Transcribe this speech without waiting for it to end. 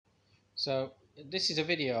So this is a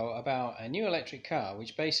video about a new electric car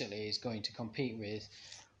which basically is going to compete with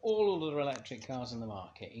all other electric cars in the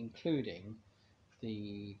market, including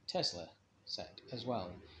the Tesla set as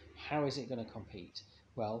well. How is it going to compete?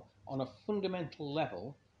 Well, on a fundamental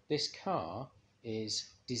level, this car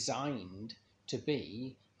is designed to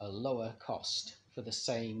be a lower cost for the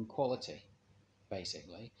same quality,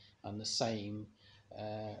 basically, and the same.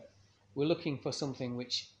 We're looking for something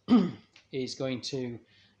which is going to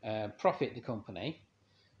profit the company.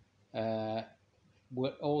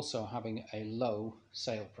 We're also having a low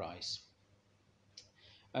sale price.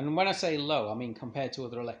 And when I say low, I mean compared to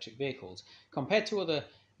other electric vehicles. Compared to other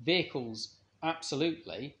vehicles,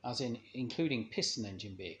 absolutely, as in including piston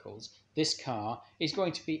engine vehicles, this car is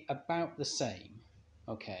going to be about the same,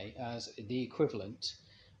 okay, as the equivalent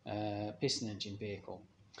piston engine vehicle.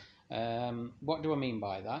 What do I mean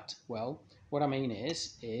by that? Well, what I mean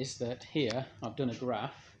is that here I've done a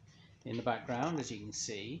graph in the background, as you can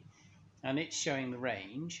see, and it's showing the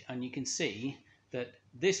range, and you can see that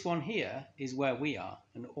this one here is where we are,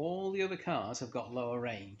 and all the other cars have got lower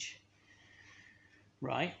range,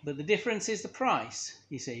 right? But the difference is the price,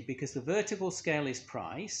 you see, because the vertical scale is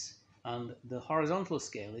price and the horizontal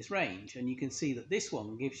scale is range, and you can see that this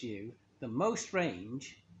one gives you the most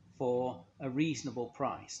range for a reasonable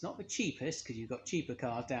price. Not the cheapest, because you've got cheaper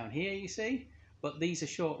cars down here, you see, but these are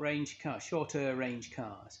shorter range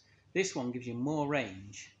cars. This one gives you more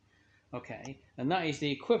range, okay, and that is the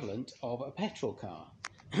equivalent of a petrol car,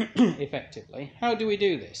 effectively. How do we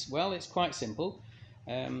do this? Well, it's quite simple.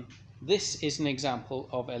 This is an example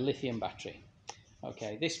of a lithium battery.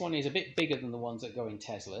 Okay, this one is a bit bigger than the ones that go in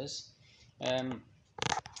Teslas. And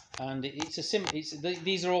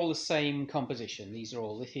these are all the same composition. These are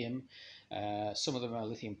all lithium. Some of them are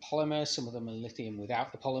lithium polymer, some of them are lithium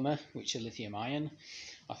without the polymer, which are lithium ion.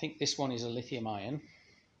 I think this one is a lithium ion.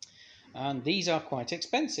 And these are quite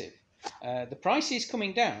expensive. The price is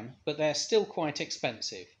coming down, but they're still quite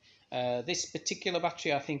expensive. This particular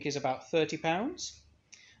battery, I think, is about £30.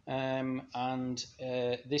 And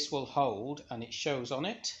this will hold, and it shows on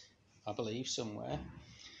it, I believe, somewhere.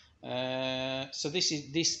 So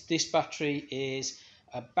this battery is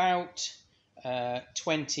about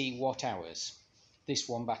 20 watt hours. This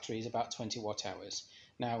one battery is about 20 watt hours.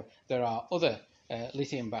 Now, there are other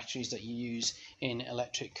lithium batteries that you use in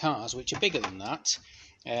electric cars which are bigger than that.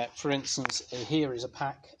 For instance, here is a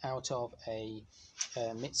pack out of a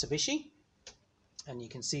Mitsubishi, and you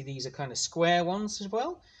can see these are kind of square ones as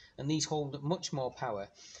well, and these hold much more power,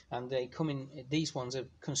 and they come in, these ones are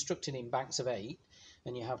constructed in banks of 8,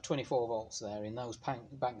 and you have 24 volts there in those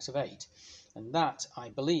banks of 8, and that, I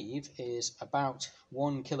believe, is about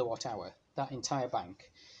 1 kilowatt hour, that entire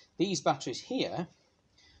bank. These batteries here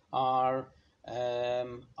are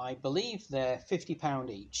I believe they're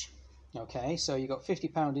 £50 each. Okay, so you've got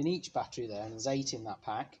 £50 in each battery there, and there's 8 in that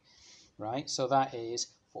pack, right? So that is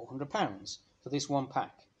 £400 for this one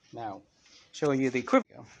pack. Now, show you the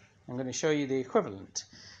equivalent. I'm going to show you the equivalent.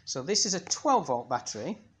 So this is a 12 volt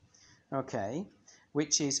battery, okay,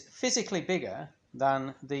 which is physically bigger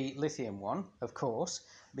than the lithium one, of course,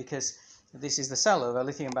 because this is the cell of a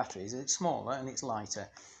lithium battery. It's smaller and it's lighter.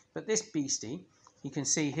 But this beastie, you can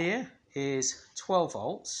see here, is 12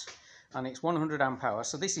 volts and it's 100 amp hour,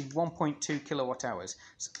 so this is 1.2 kilowatt hours.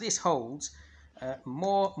 So this holds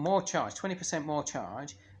more charge, 20% more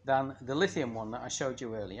charge than the lithium one that I showed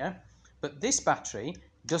you earlier. But this battery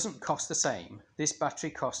doesn't cost the same. This battery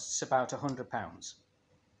costs about £100,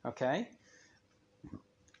 okay,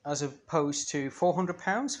 as opposed to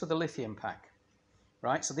 £400 for the lithium pack,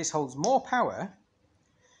 right? So this holds more power,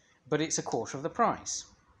 but it's a quarter of the price.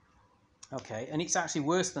 Okay, and it's actually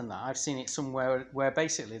worse than that. I've seen it somewhere where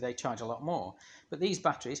basically they charge a lot more. But these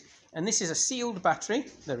batteries, and this is a sealed battery.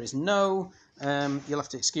 There is no, you'll have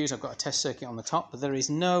to excuse, I've got a test circuit on the top, but there is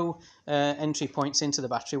no entry points into the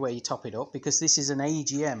battery where you top it up, because this is an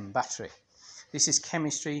AGM battery. This is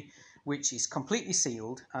chemistry which is completely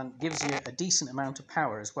sealed and gives you a decent amount of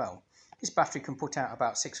power as well. This battery can put out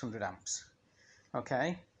about 600 amps.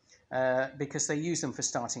 Okay. Because they use them for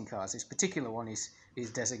starting cars. This particular one is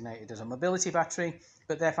designated as a mobility battery,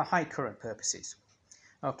 but they're for high current purposes.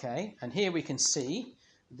 Okay, and here we can see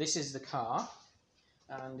this is the car,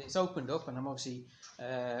 and it's opened up, and I'm obviously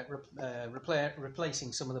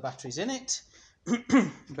replacing some of the batteries in it.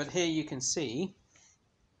 But here you can see,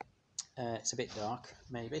 it's a bit dark,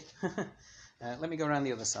 maybe. Let me go around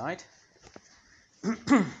the other side.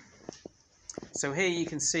 So here you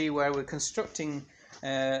can see where we're constructing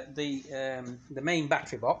the main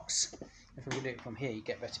battery box. If we can do it from here, you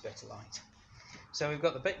get better light. So we've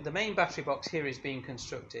got the main battery box here is being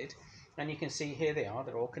constructed, and you can see here they are,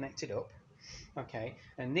 they're all connected up. Okay,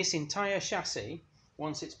 and this entire chassis,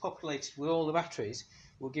 once it's populated with all the batteries,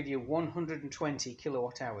 will give you 120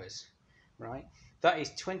 kilowatt hours, right? That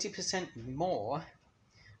is 20% more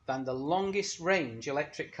than the longest range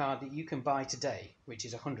electric car that you can buy today, which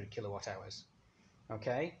is 100 kilowatt hours.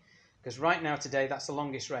 Okay, because right now today that's the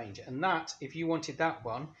longest range, and that, if you wanted that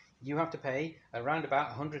one, you have to pay around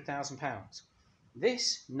about £100,000.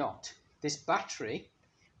 This not. This battery,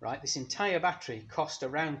 right, this entire battery cost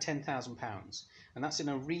around £10,000, and that's in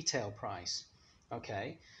a retail price.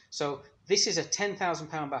 Okay, so this is a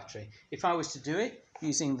 £10,000 battery. If I was to do it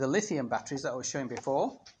using the lithium batteries that I was showing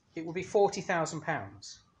before, it would be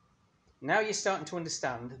 £40,000. Now you're starting to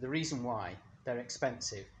understand the reason why they're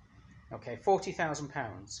expensive. Okay,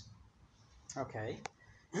 £40,000. Okay,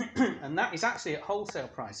 and that is actually at wholesale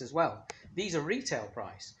price as well. These are retail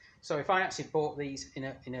price. So if I actually bought these in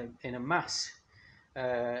a mass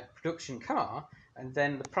production car, and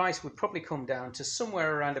then the price would probably come down to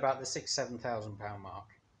somewhere around about the £6,000–7,000 mark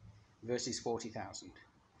versus 40,000.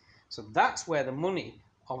 So that's where the money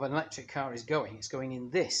of an electric car is going. It's going in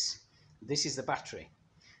this. This is the battery.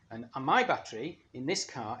 And my battery in this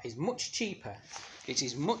car is much cheaper. It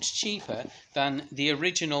is much cheaper than the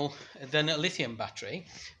original, than a lithium battery,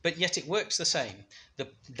 but yet it works the same. The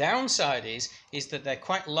downside is that they're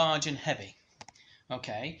quite large and heavy.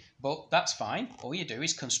 Okay, but that's fine. All you do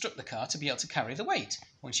is construct the car to be able to carry the weight.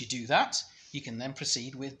 Once you do that, you can then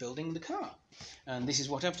proceed with building the car. And this is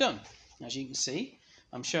what I've done. As you can see,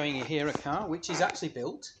 I'm showing you here a car which is actually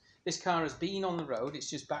built. This car has been on the road. It's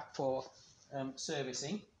just back for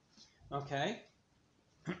servicing. Okay,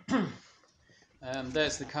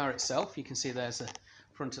 there's the car itself. You can see there's the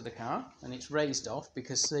front of the car, and it's raised off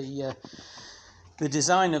because the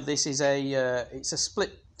design of this is it's a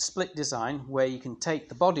split design where you can take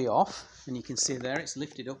the body off, and you can see there it's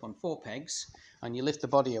lifted up on 4 pegs, and you lift the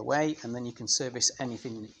body away, and then you can service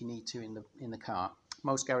anything that you need to in the car.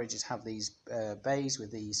 Most garages have these bays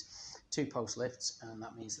with these 2-post lifts, and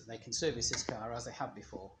that means that they can service this car as they have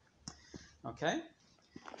before. Okay.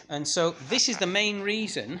 And so this is the main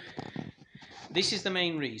reason. This is the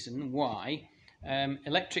main reason why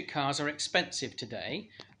electric cars are expensive today,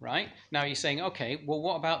 right? Now you're saying, okay, well,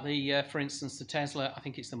 what about the, for instance, the Tesla? I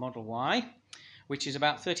think it's the Model Y, which is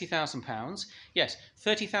about £30,000. Yes,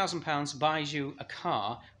 £30,000 buys you a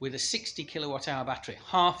car with a 60 kilowatt hour battery,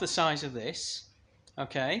 half the size of this.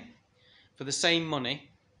 Okay, for the same money,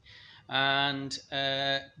 and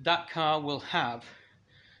that car will have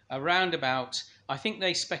around about, I think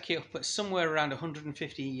they spec it up at somewhere around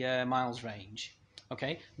 150 miles range.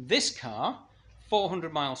 Okay, this car,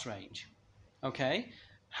 400 miles range. Okay,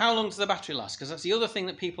 how long does the battery last? Because that's the other thing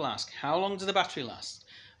that people ask. How long does the battery last?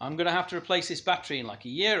 I'm going to have to replace this battery in like a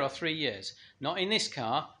year or 3 years. Not in this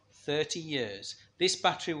car, 30 years. This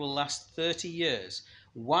battery will last 30 years.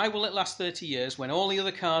 Why will it last 30 years when all the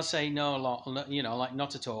other cars say no, like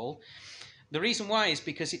not at all? The reason why is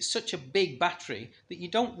because it's such a big battery that you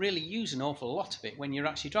don't really use an awful lot of it when you're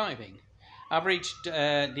actually driving.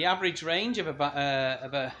 The average range of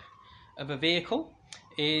a vehicle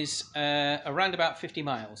is around about 50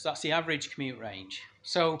 miles. That's the average commute range.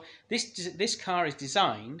 So this car is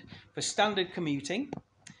designed for standard commuting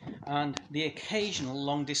and the occasional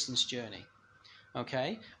long distance journey.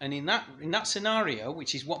 Okay, and in that scenario,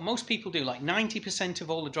 which is what most people do, like 90%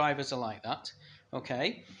 of all the drivers are like that.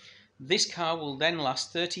 Okay. This car will then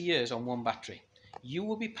last 30 years on one battery. You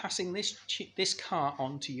will be passing this car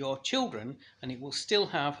on to your children, and it will still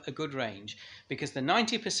have a good range, because the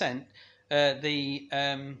 90%, the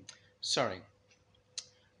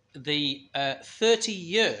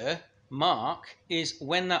 30-year mark is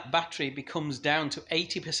when that battery becomes down to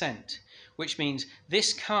 80%, which means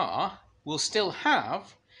this car will still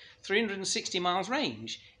have 360 miles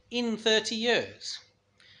range in 30 years.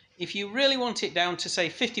 If you really want it down to, say,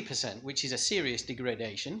 50%, which is a serious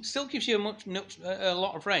degradation, still gives you a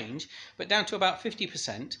lot of range, but down to about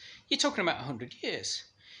 50%, you're talking about 100 years.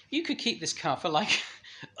 You could keep this car for like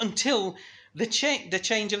until the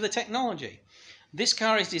change of the technology. This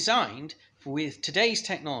car is designed with today's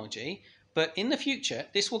technology, but in the future,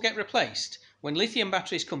 this will get replaced. When lithium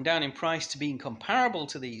batteries come down in price to being comparable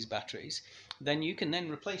to these batteries, then you can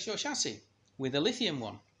then replace your chassis with a lithium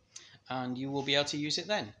one, and you will be able to use it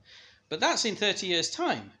then. But that's in 30 years'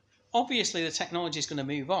 time. Obviously, the technology is going to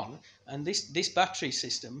move on, and this battery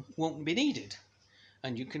system won't be needed,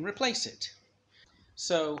 and you can replace it.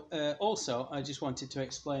 So, also, I just wanted to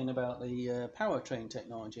explain about the powertrain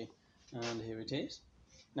technology, and here it is.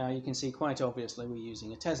 Now you can see quite obviously we're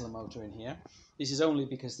using a Tesla motor in here. This is only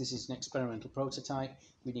because this is an experimental prototype.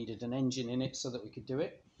 We needed an engine in it so that we could do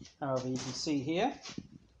it. However, you can see here,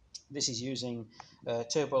 this is using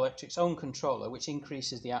Turbo Electric's own controller, which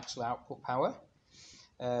increases the actual output power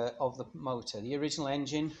of the motor. The original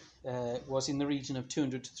engine was in the region of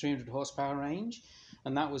 200 to 300 horsepower range,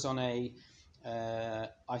 and that was on a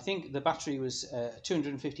I think the battery was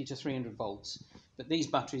 250 to 300 volts, but these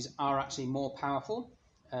batteries are actually more powerful.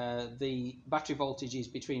 The battery voltage is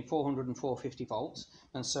between 400 and 450 volts,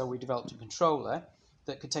 and so we developed a controller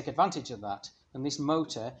that could take advantage of that. And this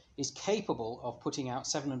motor is capable of putting out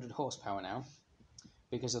 700 horsepower now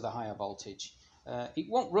because of the higher voltage. It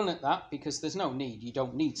won't run at that because there's no need. You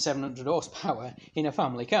don't need 700 horsepower in a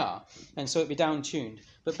family car, and so it'd be down-tuned.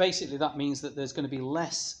 But basically that means that there's going to be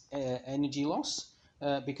less energy loss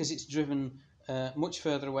because it's driven much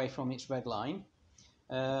further away from its red line.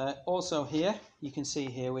 Also here, you can see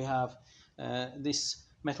here we have this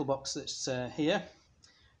metal box that's here.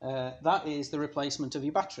 That is the replacement of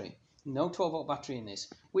your battery. No 12-volt battery in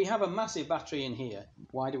this. We have a massive battery in here.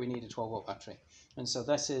 Why do we need a 12-volt battery? And so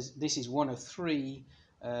this is one of 3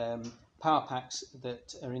 power packs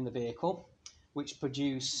that are in the vehicle, which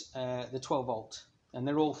produce the 12-volt. And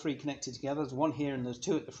they're all 3 connected together. There's one here and there's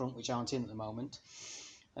 2 at the front, which aren't in at the moment,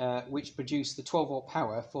 which produce the 12-volt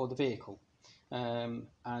power for the vehicle.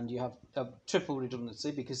 And you have a triple redundancy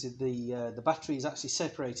because the battery is actually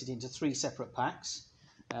separated into 3 separate packs.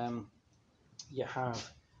 You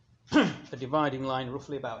have a dividing line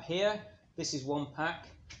roughly about here. This is one pack,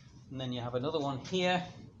 and then you have another one here,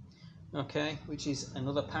 okay, which is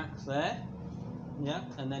another pack there, yeah,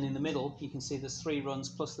 and then in the middle you can see there's 3 runs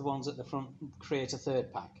plus the ones at the front create a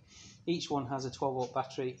 3rd pack. Each one has a 12-volt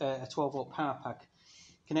battery, a 12-volt power pack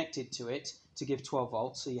connected to it to give 12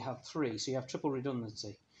 volts, so you have 3, so you have triple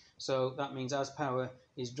redundancy. So that means as power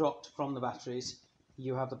is dropped from the batteries,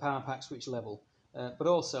 you have the power packs which level. But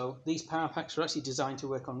also, these power packs are actually designed to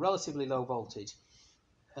work on relatively low voltage.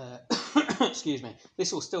 Excuse me.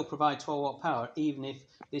 This will still provide 12-volt power even if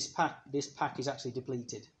this pack is actually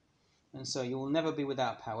depleted. And so you will never be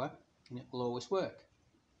without power, and it will always work.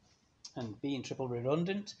 And being triple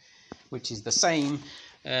redundant, which is the same,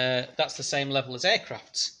 that's the same level as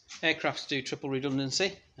aircrafts. Aircrafts do triple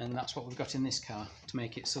redundancy, and that's what we've got in this car to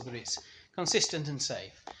make it so that it's consistent and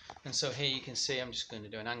safe. And so here you can see, I'm just going to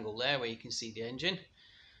do an angle there where you can see the engine,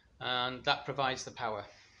 and that provides the power.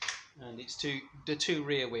 And it's the 2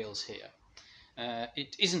 rear wheels here.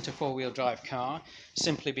 It isn't a 4-wheel drive car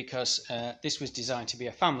simply because this was designed to be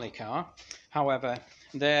a family car. However,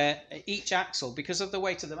 each axle, because of the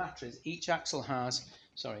weight of the batteries, each axle has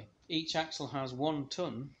 1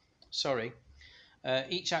 ton.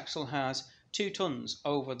 Each axle has 2 tons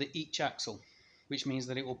over each axle, which means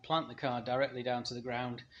that it will plant the car directly down to the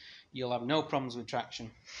ground. You'll have no problems with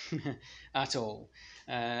traction at all.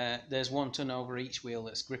 There's 1 ton over each wheel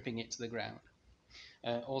that's gripping it to the ground.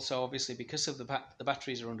 Also, obviously, because of the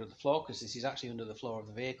batteries are under the floor, because this is actually under the floor of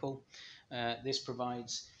the vehicle, this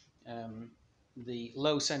provides the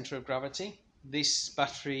low centre of gravity. This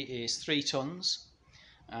battery is 3 tons,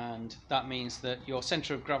 and that means that your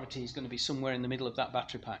centre of gravity is going to be somewhere in the middle of that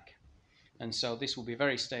battery pack. And so this will be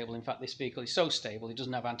very stable. In fact, this vehicle is so stable it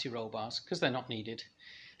doesn't have anti-roll bars because they're not needed.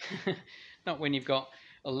 Not when you've got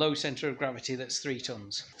a low centre of gravity that's 3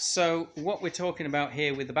 tons. So what we're talking about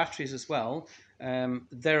here with the batteries as well,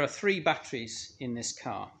 there are 3 batteries in this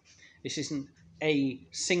car. This isn't a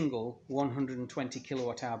single 120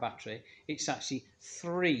 kilowatt hour battery. It's actually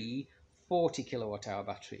 3 40 kilowatt hour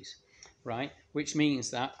batteries, right? Which means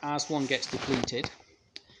that as one gets depleted,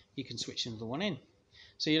 you can switch another one in.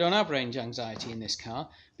 So you don't have range anxiety in this car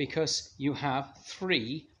because you have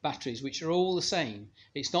 3 batteries which are all the same.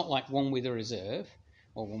 It's not like one with a reserve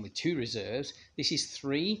or one with 2 reserves. This is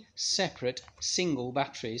 3 separate single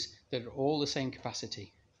batteries that are all the same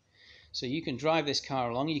capacity. So you can drive this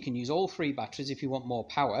car along. You can use all 3 batteries if you want more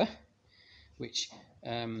power, which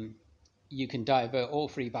you can divert all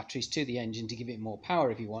 3 batteries to the engine to give it more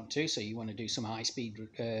power if you want to. So you want to do some high-speed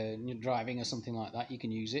driving or something like that, you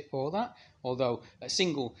can use it for that. Although a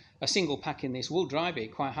single pack in this will drive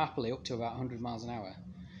it quite happily up to about 100 miles an hour.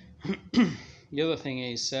 The other thing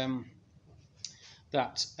is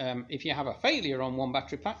that if you have a failure on one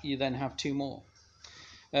battery pack, you then have 2 more.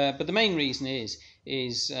 But the main reason is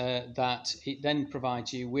that it then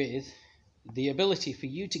provides you with the ability for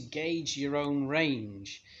you to gauge your own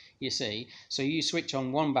range. You see, so you switch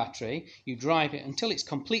on one battery, you drive it until it's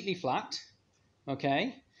completely flat,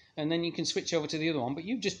 okay, and then you can switch over to the other one, but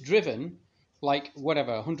you've just driven like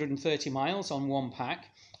whatever 130 miles on one pack,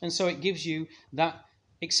 and so it gives you that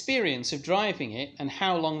experience of driving it and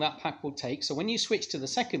how long that pack will take. So when you switch to the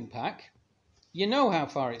second pack, you know how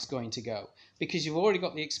far it's going to go because you've already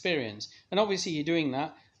got the experience. And obviously you're doing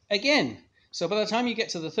that again. So by the time you get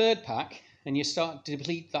to the third pack and you start to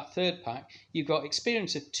deplete that third pack, you've got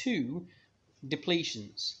experience of 2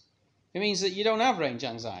 depletions. It means that you don't have range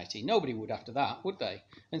anxiety. Nobody would after that, would they?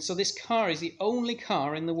 And so this car is the only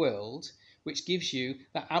car in the world which gives you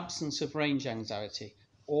that absence of range anxiety.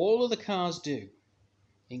 All of the cars do,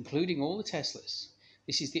 including all the Teslas.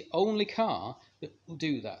 This is the only car that will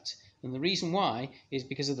do that. And the reason why is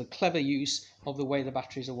because of the clever use of the way the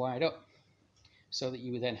batteries are wired up. So that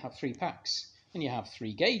you would then have 3 packs. And you have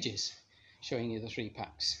 3 gauges showing you the 3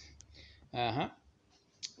 packs.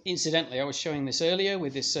 Incidentally, I was showing this earlier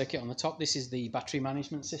with this circuit on the top. This is the battery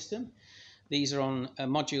management system. These are on a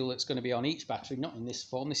module that's going to be on each battery, not in this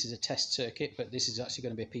form. This is a test circuit, but this is actually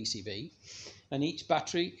going to be a PCB. And each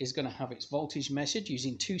battery is going to have its voltage measured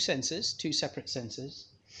using 2 sensors, 2 separate sensors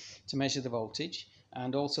to measure the voltage.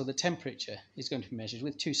 And also the temperature is going to be measured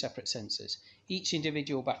with 2 separate sensors. Each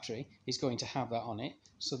individual battery is going to have that on it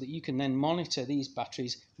so that you can then monitor these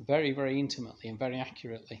batteries very, very intimately and very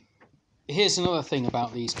accurately. Here's another thing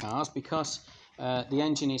about these cars, because the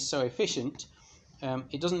engine is so efficient,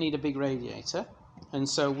 it doesn't need a big radiator, and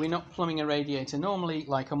so we're not plumbing a radiator. Normally,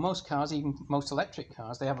 like on most cars, even most electric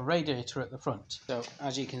cars, they have a radiator at the front. So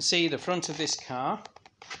as you can see, the front of this car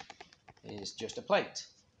is just a plate.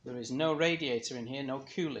 There is no radiator in here, no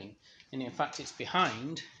cooling, and in fact it's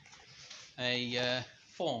behind a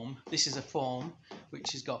form. This is a form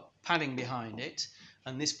which has got padding behind it,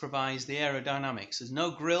 and this provides the aerodynamics. There's no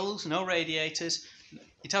grills, no radiators.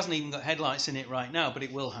 It hasn't even got headlights in it right now, but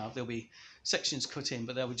it will have. There'll be sections cut in,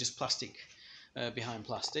 but they'll be just plastic behind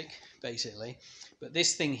plastic, basically. But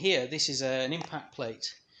this thing here, this is an impact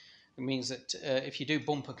plate. It means that if you do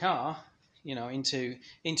bump a car, you know,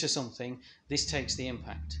 into something, this takes the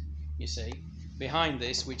impact, you see. Behind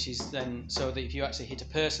this, which is then so that if you actually hit a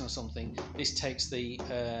person or something, this takes the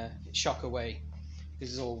shock away. This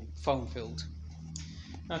is all foam filled.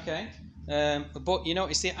 Okay, but you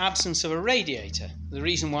notice the absence of a radiator. The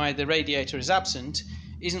reason why the radiator is absent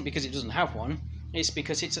isn't because it doesn't have one, it's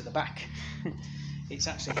because it's at the back. It's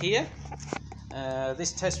actually here.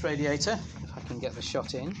 This test radiator, if I can get the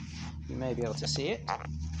shot in, you may be able to see it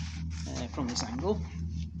from this angle.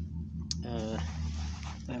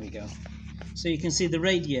 There we go. So you can see the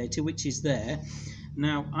radiator which is there.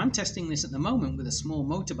 Now I'm testing this at the moment with a small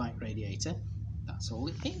motorbike radiator. That's all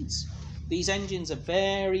it needs. These engines are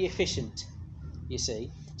very efficient, you see,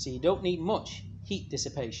 so you don't need much heat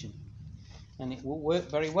dissipation, and it will work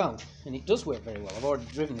very well, and it does work very well. I've already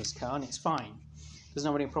driven this car and it's fine. There's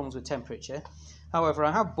no any problems with temperature. However,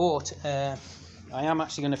 I have bought, I am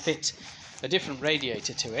actually going to fit a different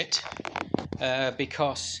radiator to it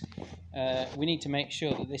because we need to make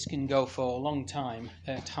sure that this can go for a long time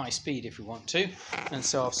at high speed if we want to, and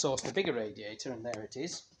so I've sourced a bigger radiator, and there it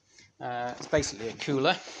is. It's basically a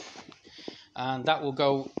cooler, and that will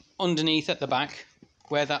go underneath at the back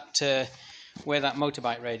where that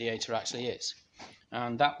motorbike radiator actually is,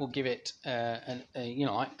 and that will give it you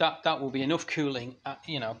know, that will be enough cooling,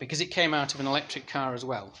 you know, because it came out of an electric car as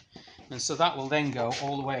well, and so that will then go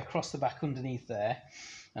all the way across the back underneath there,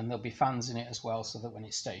 and there'll be fans in it as well, so that when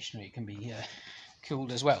it's stationary it can be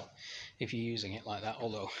cooled as well if you're using it like that,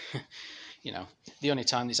 although you know, the only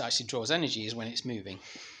time this actually draws energy is when it's moving.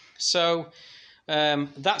 So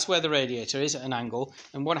that's where the radiator is at an angle,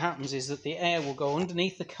 and what happens is that the air will go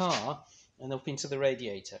underneath the car and up into the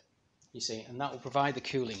radiator, you see, and that will provide the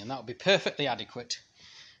cooling, and that will be perfectly adequate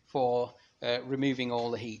for removing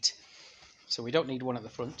all the heat. So we don't need one at the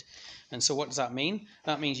front. And so what does that mean?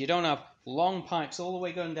 That means you don't have long pipes all the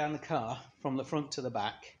way going down the car from the front to the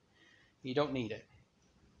back. You don't need it.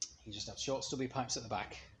 You just have short stubby pipes at the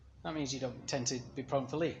back. That means you don't tend to be prone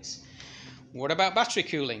for leaks. What about battery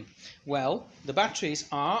cooling? Well, the batteries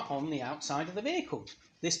are on the outside of the vehicle.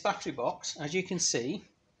 This battery box, as you can see,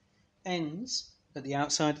 ends at the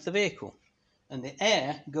outside of the vehicle, and the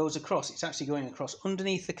air goes across. It's actually going across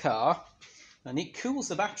underneath the car, and it cools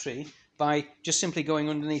the battery by just simply going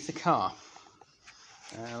underneath the car.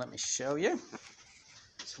 Let me show you.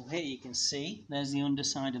 So here you can see there's the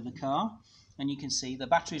underside of the car, and you can see the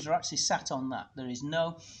batteries are actually sat on that. There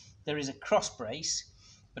is a cross brace,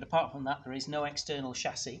 but apart from that there is no external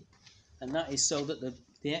chassis, and that is so that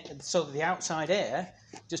the outside air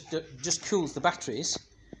just cools the batteries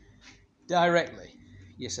directly.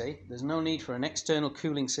 You see, there's no need for an external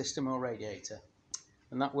cooling system or radiator,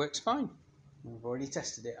 and that works fine. We've already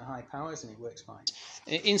tested it at high powers and it works fine.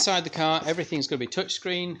 Inside the car, everything's going to be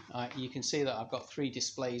touchscreen. You can see that I've got 3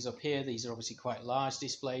 displays up here. These are obviously quite large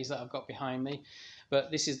displays that I've got behind me.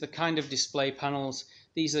 But this is the kind of display panels.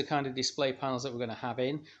 These are the kind of display panels that we're going to have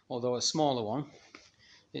in, although a smaller one.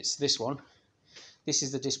 It's this one. This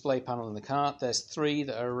is the display panel in the car. There's 3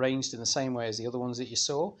 that are arranged in the same way as the other ones that you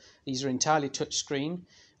saw. These are entirely touchscreen,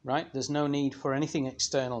 right? There's no need for anything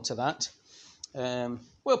external to that.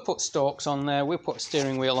 We'll put stalks on there, we'll put a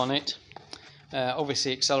steering wheel on it,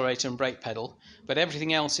 obviously accelerator and brake pedal, but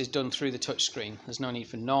everything else is done through the touchscreen. There's no need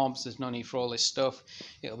for knobs, there's no need for all this stuff.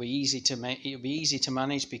 It'll be easy to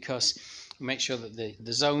manage because we make sure that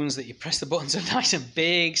the zones that you press the buttons are nice and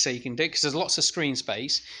big, so you can do it, because there's lots of screen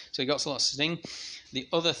space, so you've got lots of things. The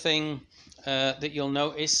other thing that you'll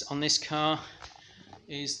notice on this car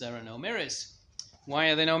is there are no mirrors. Why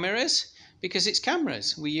are there no mirrors? Because it's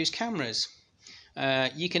cameras. We use cameras.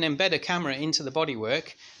 You can embed a camera into the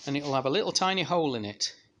bodywork and it will have a little tiny hole in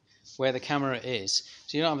it where the camera is.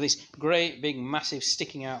 So you don't have this great big massive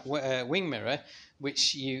sticking out wing mirror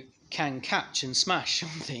which you can catch and smash on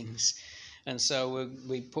things. And so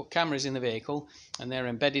we put cameras in the vehicle and they're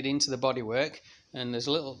embedded into the bodywork, and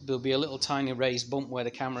there'll be a little tiny raised bump where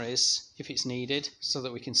the camera is if it's needed, so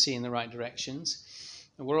that we can see in the right directions.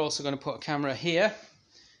 And we're also going to put a camera here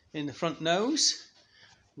in the front nose,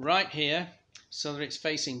 right here, so that it's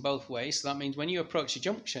facing both ways. So that means when you approach a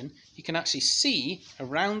junction, you can actually see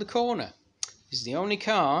around the corner. This is the only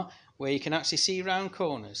car where you can actually see around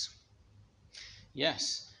corners.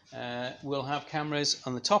 Yes, we'll have cameras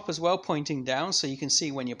on the top as well, pointing down, so you can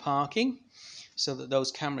see when you're parking, so that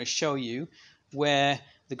those cameras show you where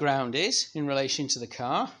the ground is in relation to the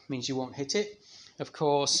car. Means you won't hit it. Of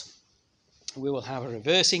course, we will have a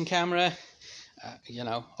reversing camera,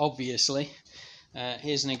 obviously.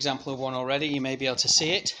 Here's an example of one already. You may be able to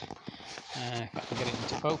see it. If I can get it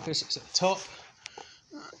into focus, it's at the top.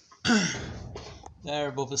 There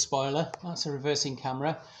above the spoiler, that's a reversing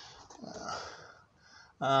camera.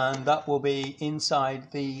 And that will be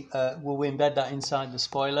inside the, we'll embed that inside the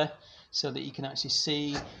spoiler so that you can actually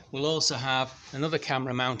see. We'll also have another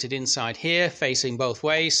camera mounted inside here facing both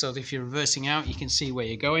ways, so that if you're reversing out you can see where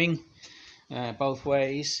you're going both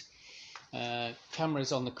ways.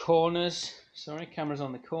 Cameras on the corners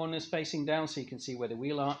facing down, so you can see where the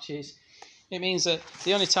wheel arch is. It means that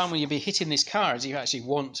the only time when you'll be hitting this car is if you actually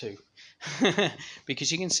want to,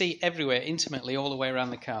 because you can see everywhere intimately all the way around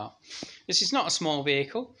the car. This is not a small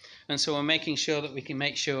vehicle, and so we're making sure that we can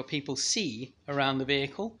make sure people see around the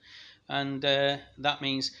vehicle, and that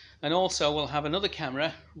means, and also we'll have another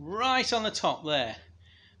camera right on the top there,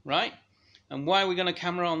 right? And why are we going to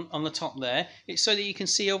camera on the top there? It's so that you can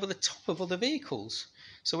see over the top of other vehicles.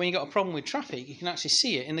 So when you've got a problem with traffic, you can actually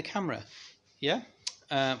see it in the camera. Yeah?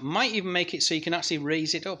 Might even make it so you can actually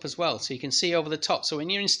raise it up as well, so you can see over the top. So when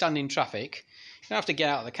you're in standing traffic, you don't have to get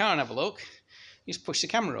out of the car and have a look. You just push the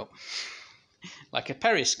camera up. Like a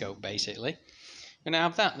periscope, basically. You're going to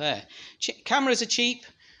have that there. Cameras are cheap,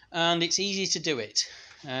 and it's easy to do it.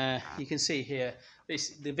 You can see here,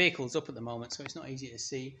 the vehicle's up at the moment, so it's not easy to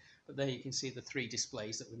see. But there you can see the 3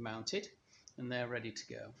 displays that we've mounted, and they're ready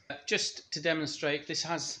to go. Just to demonstrate, this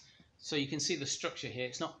has, so you can see the structure here.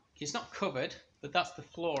 It's not covered, but that's the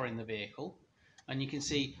floor in the vehicle, and you can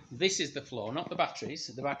see this is the floor, not the batteries.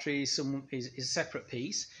 The battery is a separate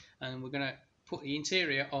piece, and we're going to put the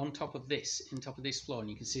interior on top of this floor, and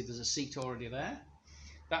you can see there's a seat already there.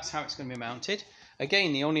 That's how it's going to be mounted.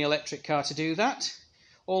 Again, the only electric car to do that.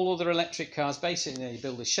 All other electric cars, basically, they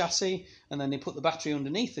build a chassis and then they put the battery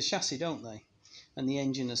underneath the chassis, don't they? And the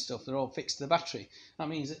engine and stuff, they're all fixed to the battery. That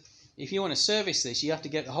means that if you want to service this, you have to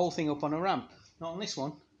get the whole thing up on a ramp. Not on this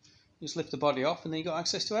one. Just lift the body off and then you've got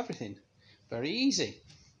access to everything. Very easy.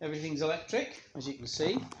 Everything's electric, as you can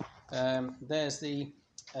see. There's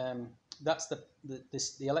that's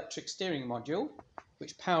the electric steering module,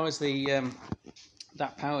 which powers the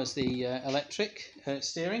electric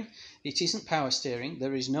steering. It isn't power steering.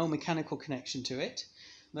 There is no mechanical connection to it.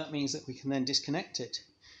 That means that we can then disconnect it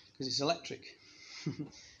because it's electric.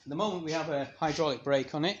 At the moment we have a hydraulic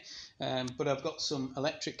brake on it, but I've got some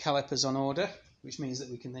electric calipers on order, which means that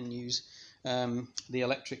we can then use the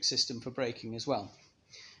electric system for braking as well.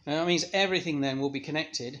 And that means everything then will be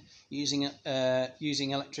connected using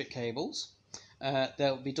electric cables.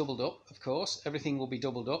 They'll be doubled up, of course. Everything will be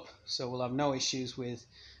doubled up, so we'll have no issues with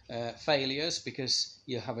failures because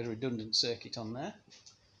you have a redundant circuit on there.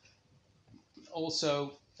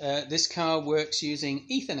 Also, this car works using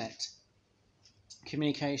Ethernet.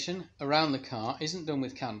 Communication around the car isn't done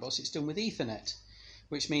with CAN bus, it's done with Ethernet,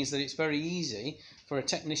 which means that it's very easy for a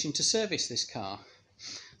technician to service this car.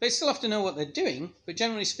 They still have to know what they're doing, but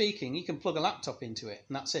generally speaking, you can plug a laptop into it,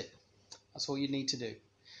 and that's it. That's all you need to do.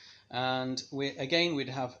 And we'd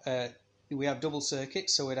have double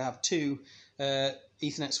circuits, so we'd have two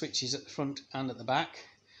Ethernet switches at the front and at the back,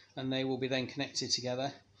 and they will be then connected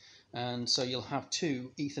together. And so you'll have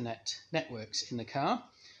two Ethernet networks in the car,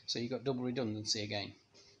 so you've got double redundancy again.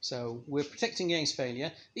 So we're protecting against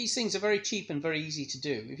failure. These things are very cheap and very easy to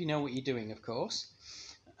do, if you know what you're doing, of course.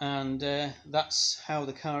 And that's how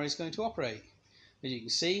the car is going to operate. As you can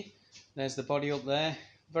see, there's the body up there,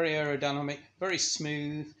 very aerodynamic, very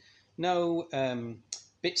smooth, no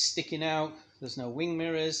bits sticking out, there's no wing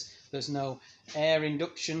mirrors, there's no air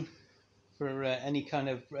induction for any kind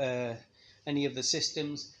of any of the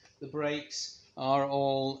systems. The brakes are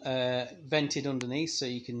all vented underneath, so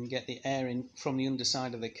you can get the air in from the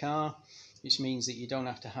underside of the car, which means that you don't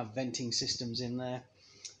have to have venting systems in there.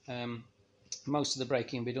 Most of the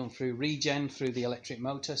braking will be done through regen, through the electric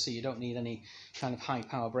motor, so you don't need any kind of high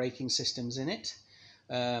power braking systems in it,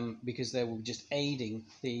 because they will be just aiding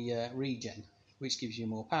the regen, which gives you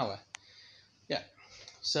more power. Yeah,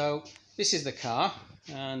 so this is the car,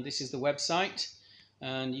 and this is the website,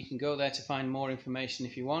 and you can go there to find more information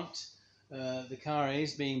if you want. The car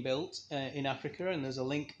is being built in Africa, and there's a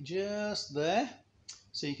link just there,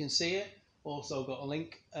 so you can see it. Also got a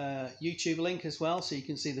link, YouTube link as well, so you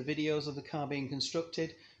can see the videos of the car being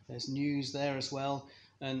constructed. There's news there as well,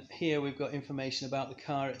 and here we've got information about the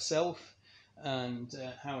car itself and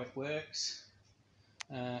how it works.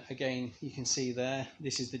 Again, you can see there,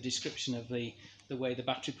 this is the description of the way the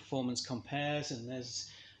battery performance compares, and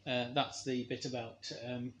that's the bit about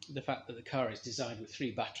the fact that the car is designed with 3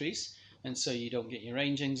 batteries, and so you don't get your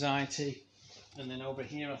range anxiety. And then over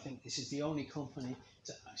here, I think this is the only company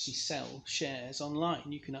to actually sell shares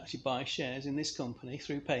online. You can actually buy shares in this company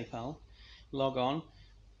through PayPal, log on,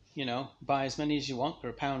 buy as many as you want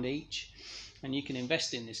for £1 each, and you can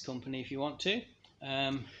invest in this company if you want to,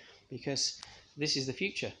 because this is the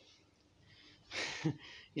future.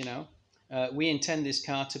 We intend this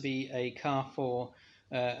car to be a car for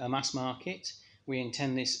a mass market. We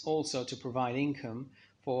intend this also to provide income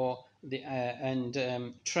for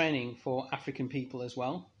and training for African people as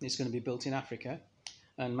well. It's going to be built in Africa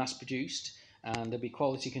and mass produced, and there'll be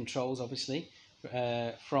quality controls obviously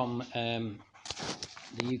from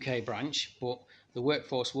the UK branch, but the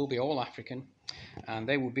workforce will be all African, and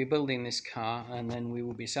they will be building this car, and then we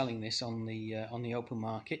will be selling this on the open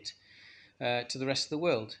market to the rest of the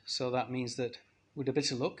world. So that means that with a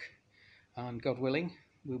bit of luck, and God willing,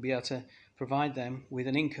 we'll be able to provide them with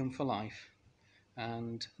an income for life,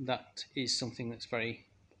 and that is something that's very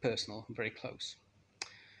personal and very close.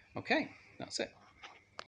 Okay, that's it.